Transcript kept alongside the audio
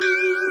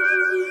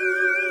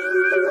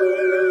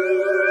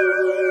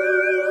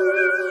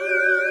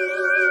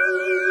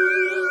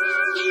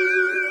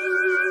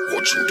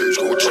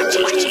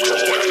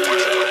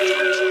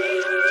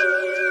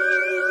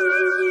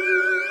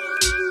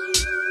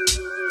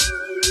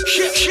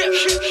Don't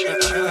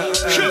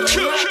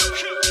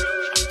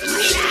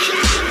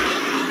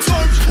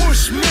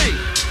push me,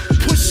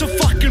 push a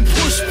fucking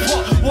push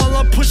pot while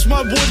I push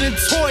my wooden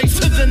toy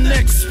to the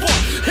next spot.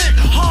 Hit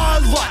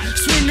highlight,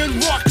 swinging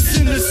rocks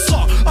in the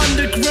sock.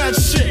 Underground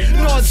shit,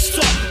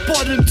 non-stop,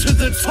 bottom to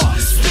the top.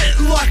 Spit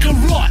like a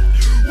rot,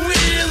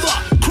 wheeler,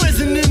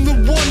 crescent in the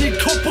warning,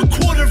 cop a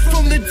quarter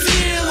from the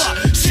dealer.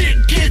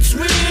 Shit gets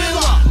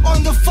realer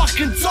on the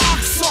fucking dark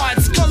side.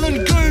 Skull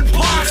and Goon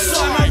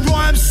Parkside. My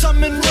rhyme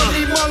summon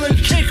Roddy Mullen,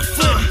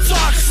 kickflip,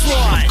 dark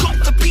slide.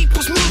 Got the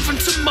people's moving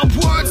to my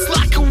words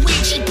like a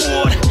Ouija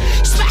board.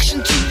 Smash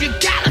into your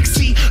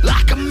galaxy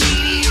like a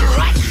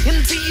meteorite.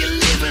 Into your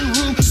living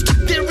room, stuck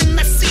there in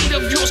that seat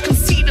of yours.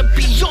 Conceited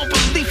beyond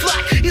belief,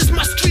 like is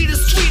my street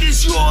as sweet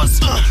as yours?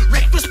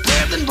 Reckless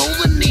prayer, then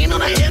rolling in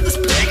on a headless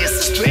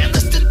Pegasus.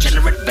 Dreadless,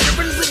 degenerate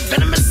veterans with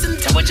venomous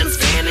intelligence,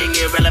 fanning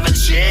irrelevant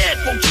shit.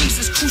 Oh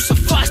Jesus,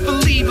 crucifies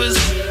believers.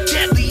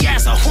 Deadly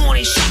as a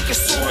horny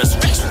Shakasaurus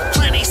Rex with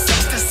plenty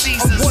sex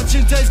diseases. I'm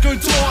watching days go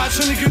die,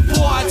 trying to get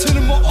by,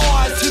 turning my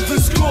eyes to the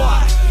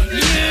sky.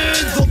 Yeah,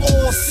 the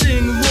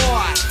all-seeing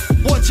light.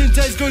 Watching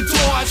days go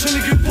die,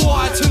 trying to get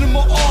by, turning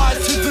my eyes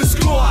to the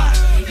sky.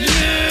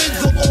 Yeah,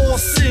 the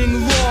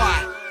all-seeing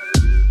light.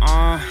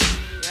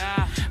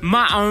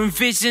 My own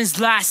visions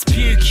like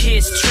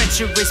SpewKiss,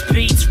 treacherous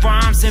beats,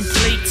 rhymes and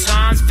bleak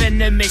times,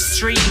 venomous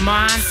street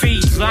mind,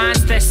 feed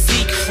lines that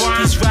seek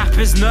crime. These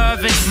rappers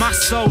nervous, my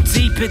soul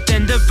deeper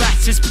than the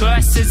raptors'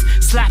 purses,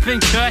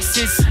 slapping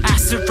curses,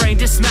 acid rain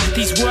to smack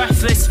these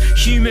worthless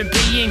human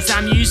beings.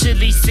 I'm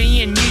usually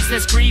seeing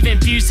useless grieving,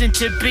 fusing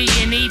to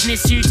being,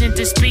 evenings using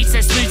to speech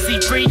that's loosely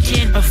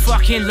freaking. A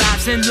fucking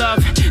lives in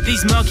love,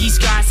 these muggy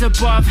skies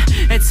above,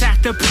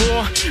 attack the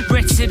poor,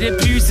 wretched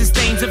abusers,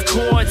 stains of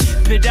cord.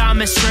 But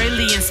I'm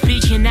Australian,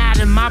 speaking out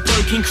of my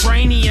broken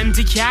cranium,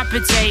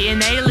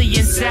 decapitating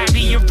aliens,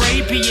 Saudi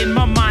Arabian.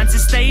 My mind's a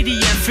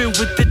stadium filled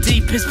with the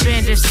deepest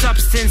band of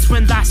substance.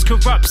 When life's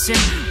corruption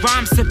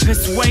rhymes to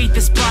persuade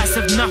the spice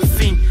of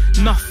nothing.